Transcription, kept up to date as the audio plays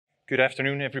Good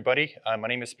afternoon, everybody. My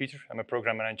name is Peter. I'm a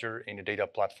program manager in the data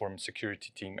platform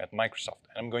security team at Microsoft.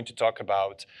 And I'm going to talk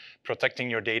about protecting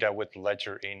your data with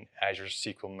Ledger in Azure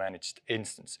SQL Managed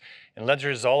Instance. And Ledger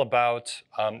is all about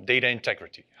data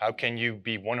integrity. How can you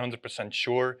be 100%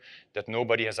 sure that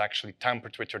nobody has actually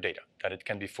tampered with your data, that it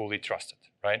can be fully trusted,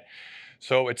 right?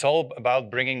 So it's all about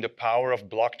bringing the power of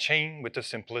blockchain with the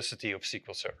simplicity of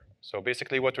SQL Server. So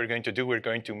basically what we're going to do, we're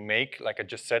going to make, like I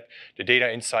just said, the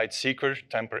data inside SQL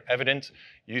tamper evident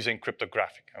using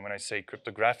cryptographic. And when I say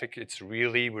cryptographic, it's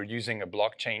really, we're using a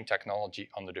blockchain technology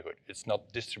under the hood. It's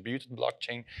not distributed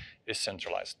blockchain, it's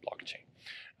centralized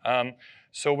blockchain.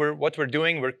 What we're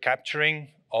doing, we're capturing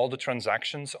all the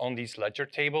transactions on these ledger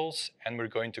tables, and we're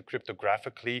going to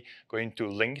cryptographically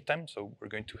link them. So we're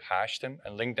going to hash them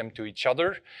and link them to each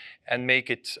other and make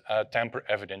it tamper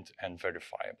evident and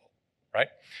verifiable, right?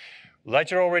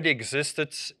 Ledger already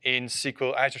existed in Azure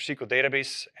SQL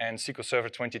Database and SQL Server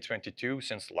 2022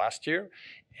 since last year.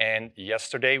 And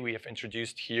yesterday we have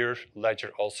introduced here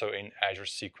Ledger also in Azure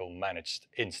SQL Managed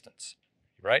Instance,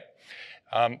 right?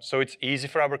 So it's easy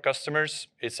for our customers.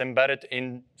 It's embedded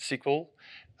in SQL.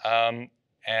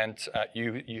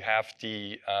 You have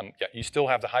you still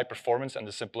have the high performance and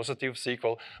the simplicity of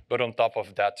SQL, but on top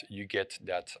of that, you get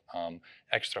that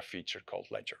extra feature called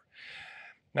Ledger.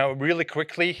 Now, really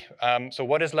quickly, so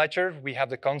what is Ledger? We have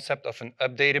the concept of an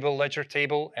updatable ledger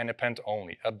table and append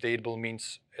only. Updatable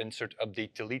means insert,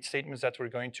 update, delete statements that we're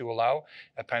going to allow.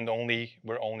 Append only,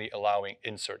 we're only allowing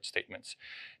insert statements.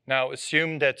 Now,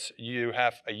 assume that you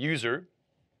have a user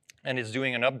and is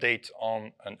doing an update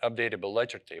on an updatable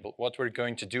ledger table. What we're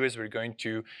going to do is we're going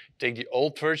to take the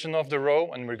old version of the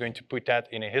row and we're going to put that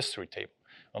in a history table.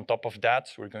 On top of that,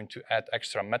 we're going to add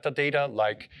extra metadata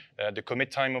like the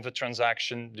commit time of the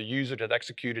transaction, the user that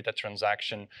executed that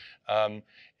transaction,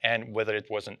 and whether it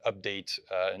was an update,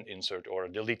 an insert, or a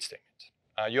delete statement.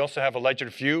 You also have a ledger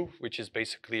view, which is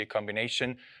basically a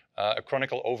combination, a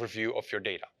chronicle overview of your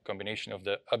data, combination of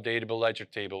the updatable ledger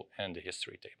table and the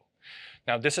history table.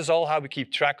 Now, this is all how we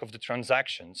keep track of the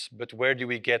transactions, but where do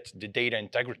we get the data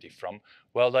integrity from?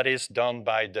 Well, that is done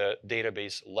by the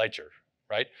database ledger.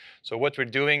 Right? So what we're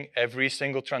doing, every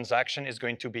single transaction is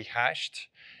going to be hashed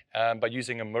by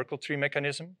using a Merkle tree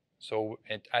mechanism. So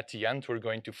at the end, we're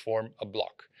going to form a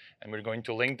block. And we're going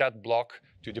to link that block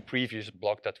to the previous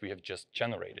block that we have just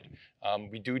generated.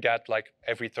 We do that like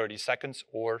every 30 seconds,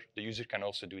 or the user can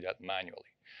also do that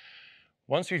manually.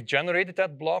 Once we've generated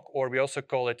that block, or we also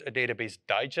call it a database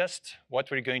digest, what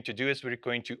we're going to do is we're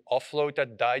going to offload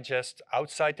that digest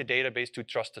outside the database to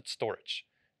trusted storage.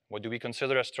 What do we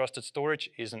consider as trusted storage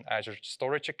is an Azure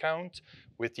storage account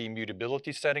with the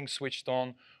immutability settings switched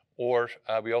on, or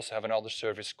we also have another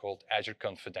service called Azure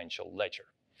Confidential Ledger.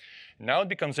 Now it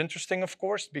becomes interesting, of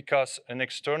course, because an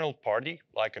external party,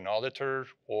 like an auditor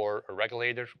or a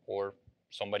regulator or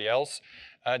somebody else,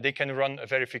 they can run a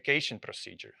verification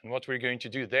procedure. And what we're going to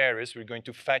do there is we're going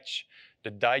to fetch the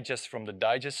digest from the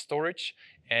digest storage,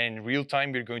 and in real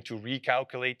time, we're going to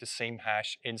recalculate the same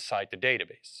hash inside the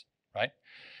database, right?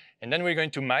 And then we're going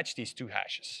to match these two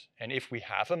hashes. And if we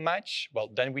have a match, well,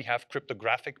 then we have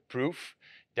cryptographic proof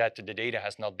that the data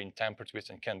has not been tampered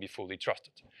with and can be fully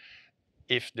trusted.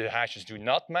 If the hashes do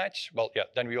not match, well, yeah,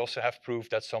 then we also have proof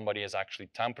that somebody has actually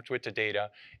tampered with the data,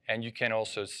 and you can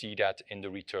also see that in the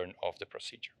return of the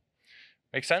procedure.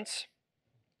 Make sense?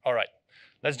 All right,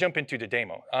 let's jump into the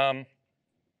demo.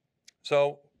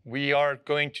 So we are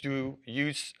going to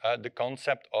use the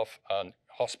concept of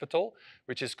hospital,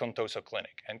 which is Contoso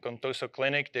Clinic. And Contoso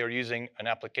Clinic, they're using an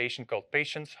application called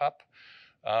Patients Hub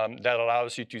that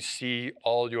allows you to see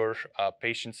all your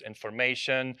patients'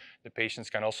 information. The patients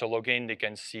can also log in. They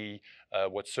can see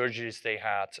what surgeries they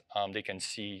had. They can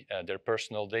see their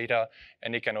personal data,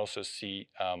 and they can also see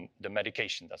the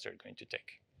medication that they're going to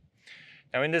take.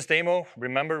 Now, in this demo,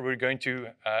 remember,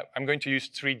 I'm going to use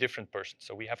 3 different persons.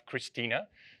 So we have Christina.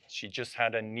 She just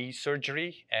had a knee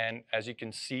surgery, and as you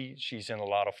can see, she's in a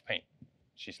lot of pain.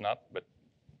 She's not, but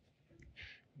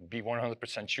be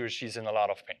 100% sure she's in a lot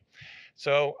of pain.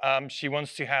 So she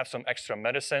wants to have some extra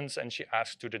medicines, and she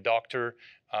asks to the doctor,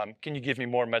 can you give me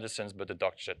more medicines? But the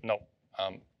doctor said, no,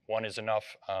 1 is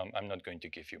enough. I'm not going to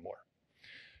give you more.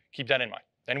 Keep that in mind.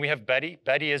 Then we have Betty.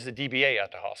 Betty is the DBA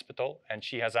at the hospital, and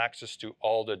she has access to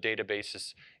all the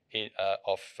databases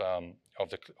of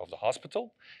the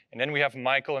hospital. And then we have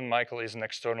Michael, and Michael is an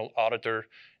external auditor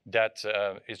that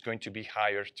is going to be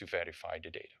hired to verify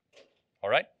the data. All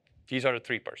right? These are the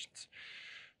 3 persons.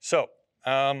 So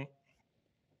let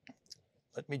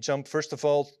me jump, first of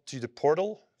all, to the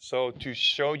portal. So to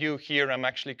show you here, I'm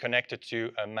actually connected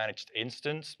to a managed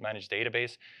instance, managed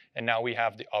database, and now we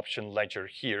have the option ledger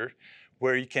here,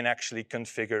 where you can actually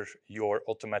configure your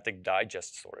automatic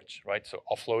digest storage, right? So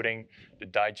offloading the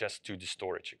digest to the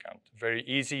storage account. Very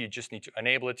easy, you just need to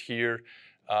enable it here,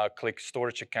 click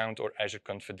storage account or Azure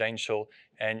Confidential,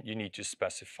 and you need to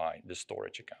specify the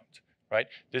storage account, right?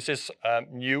 This is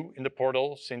new in the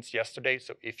portal since yesterday,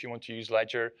 so if you want to use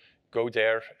Ledger, go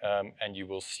there and you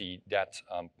will see that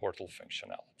portal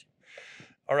functionality.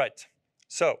 All right,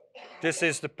 so this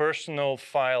is the personal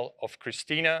file of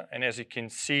Christina, and as you can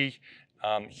see,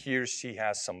 here she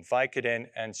has some Vicodin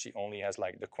and she only has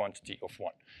like the quantity of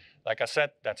 1. Like I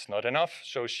said, that's not enough,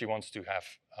 so she wants to have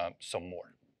some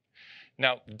more.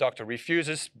 Now, the doctor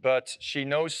refuses, but she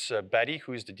knows Betty,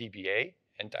 who is the DBA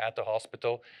at the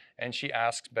hospital, and she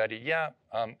asks Betty, yeah,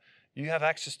 you have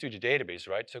access to the database,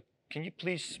 right? So can you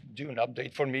please do an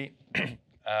update for me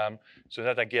so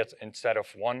that I get, instead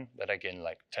of 1, that I get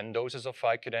like 10 doses of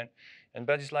Vicodin? And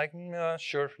Betty's like,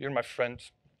 sure, you're my friend,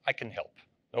 I can help,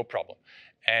 no problem.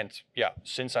 And yeah,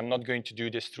 since I'm not going to do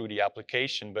this through the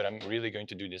application, but I'm really going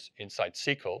to do this inside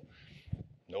SQL,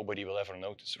 nobody will ever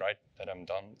notice, right, that I'm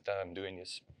done, that I'm doing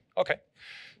this. Okay,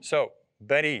 so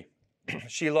Betty,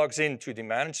 she logs into the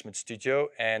management studio,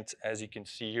 and as you can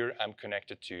see here, I'm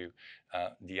connected to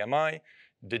the MI,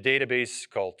 the database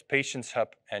called Patients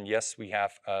Hub, and yes, we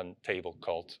have a table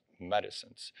called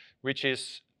Medicines, which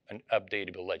is an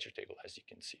updatable ledger table, as you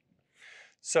can see.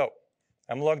 So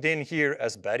I'm logged in here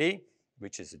as Betty,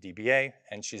 which is a DBA,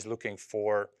 and she's looking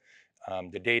for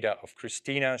the data of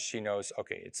Christina. She knows,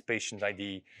 okay, it's patient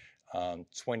ID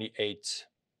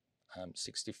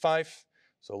 2865.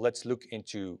 So let's look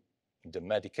into the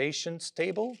medications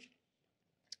table.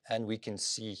 And we can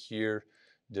see here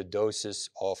the doses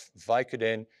of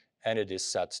Vicodin, and it is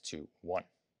set to 1.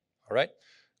 All right,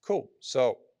 cool.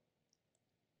 So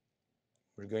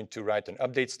we're going to write an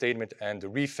update statement, and the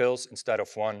refills, instead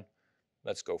of 1,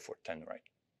 let's go for 10, right?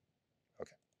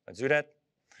 Okay, let's do that.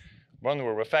 When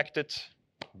we're affected,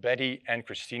 Betty and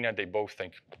Christina, they both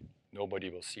think nobody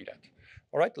will see that.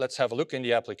 All right, let's have a look in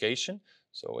the application.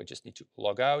 So I just need to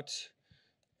log out,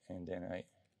 and then I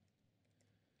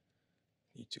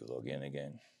need to log in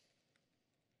again.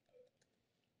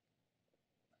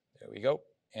 There we go.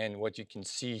 And what you can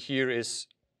see here is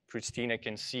Christina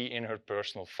can see in her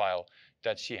personal file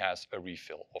that she has a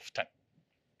refill of 10.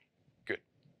 Good.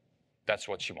 That's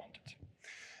what she wanted.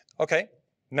 Okay,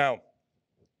 now,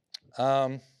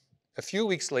 a few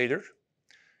weeks later,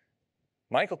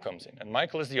 Michael comes in, and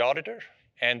Michael is the auditor,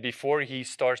 and before he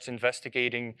starts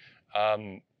investigating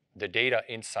the data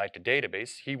inside the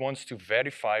database, he wants to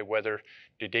verify whether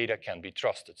the data can be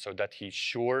trusted, so that he's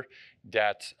sure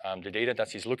that the data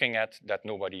that he's looking at, that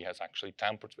nobody has actually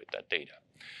tampered with that data.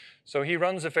 So he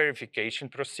runs a verification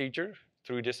procedure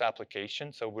through this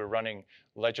application. So we're running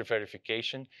ledger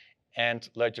verification, and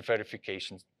ledger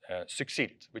verification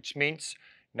succeeded, which means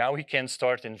now he can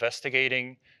start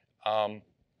investigating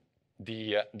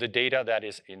the data that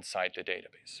is inside the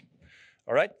database.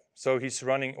 All right, so he's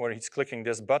running, or he's clicking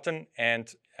this button,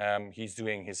 and he's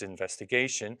doing his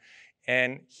investigation,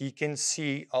 and he can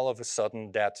see all of a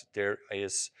sudden that there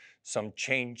is some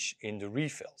change in the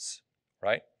refills,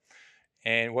 right?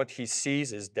 And what he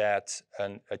sees is that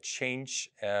an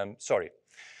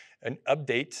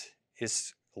update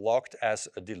is logged as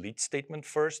a delete statement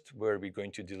first, where we're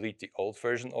going to delete the old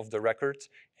version of the record,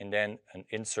 and then an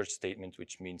insert statement,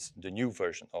 which means the new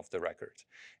version of the record.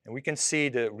 And we can see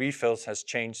the refills has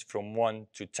changed from 1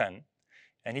 to 10.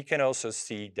 And he can also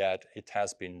see that it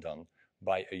has been done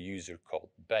by a user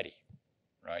called Betty,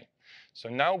 right? So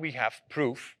now we have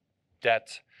proof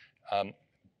that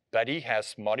Betty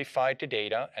has modified the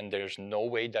data, and there's no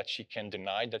way that she can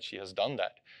deny that she has done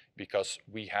that, because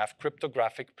we have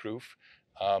cryptographic proof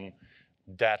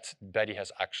that Betty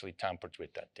has actually tampered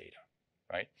with that data,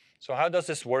 right? So how does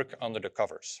this work under the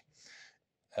covers,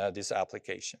 this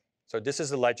application? So this is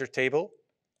the ledger table.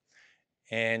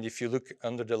 And if you look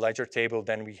under the ledger table,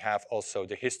 then we have also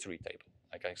the history table.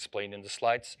 Like I explained in the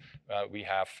slides, we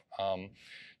have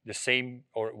the same,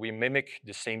 or we mimic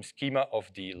the same schema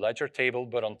of the ledger table,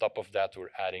 but on top of that,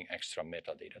 we're adding extra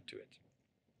metadata to it,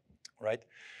 right?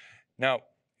 Now,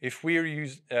 if we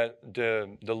use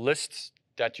the lists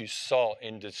that you saw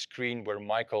in the screen where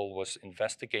Michael was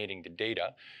investigating the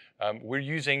data, we're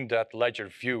using that ledger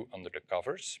view under the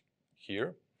covers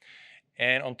here.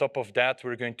 And on top of that,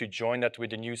 we're going to join that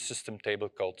with a new system table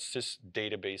called sys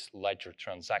database ledger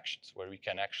transactions, where we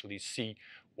can actually see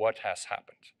what has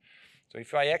happened. So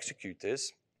if I execute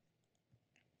this,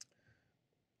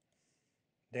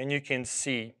 then you can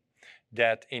see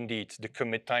that indeed the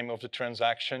commit time of the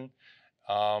transaction,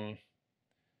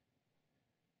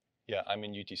 yeah, I'm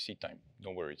in UTC time,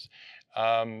 no worries.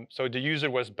 So the user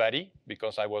was Betty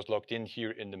because I was logged in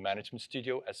here in the management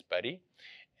studio as Betty.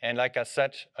 And like I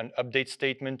said, an update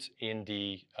statement in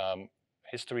the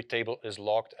history table is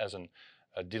logged as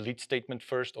a delete statement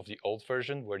first of the old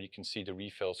version, where you can see the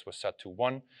refills was set to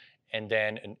 1, and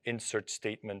then an insert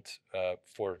statement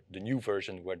for the new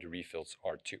version where the refills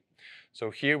are 2. So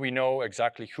here we know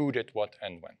exactly who did what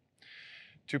and when.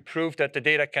 To prove that the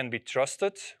data can be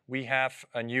trusted, we have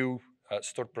a new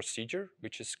stored procedure,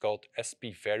 which is called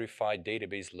SP verify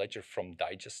database ledger from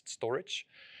digest storage.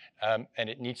 And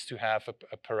it needs to have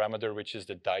a parameter, which is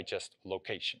the digest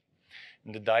location.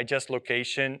 And the digest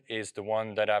location is the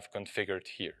one that I've configured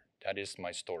here. That is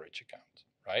my storage account,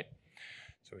 right?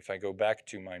 So if I go back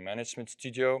to my management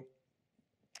studio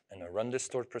and I run this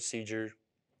stored procedure,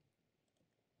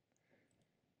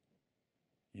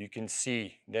 you can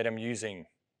see that I'm using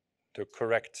the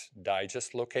correct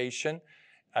digest location.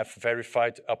 I've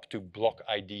verified up to block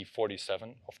ID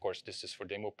 47. Of course, this is for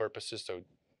demo purposes, so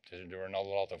there are not a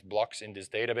lot of blocks in this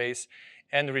database.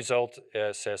 And the result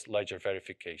says ledger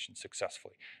verification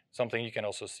successfully. Something you can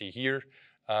also see here,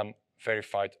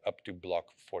 verified up to block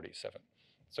 47.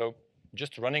 So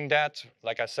just running that,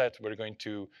 like I said, we're going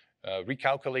to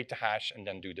recalculate the hash and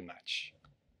then do the match.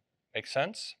 Make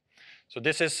sense? So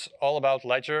this is all about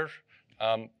Ledger.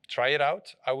 Try it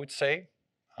out, I would say.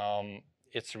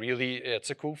 It's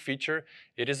a cool feature.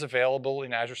 It is available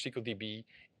in Azure SQL DB,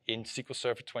 in SQL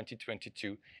Server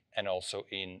 2022, and also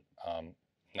in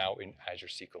now in Azure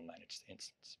SQL Managed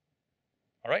Instance.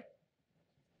 All right,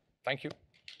 thank you.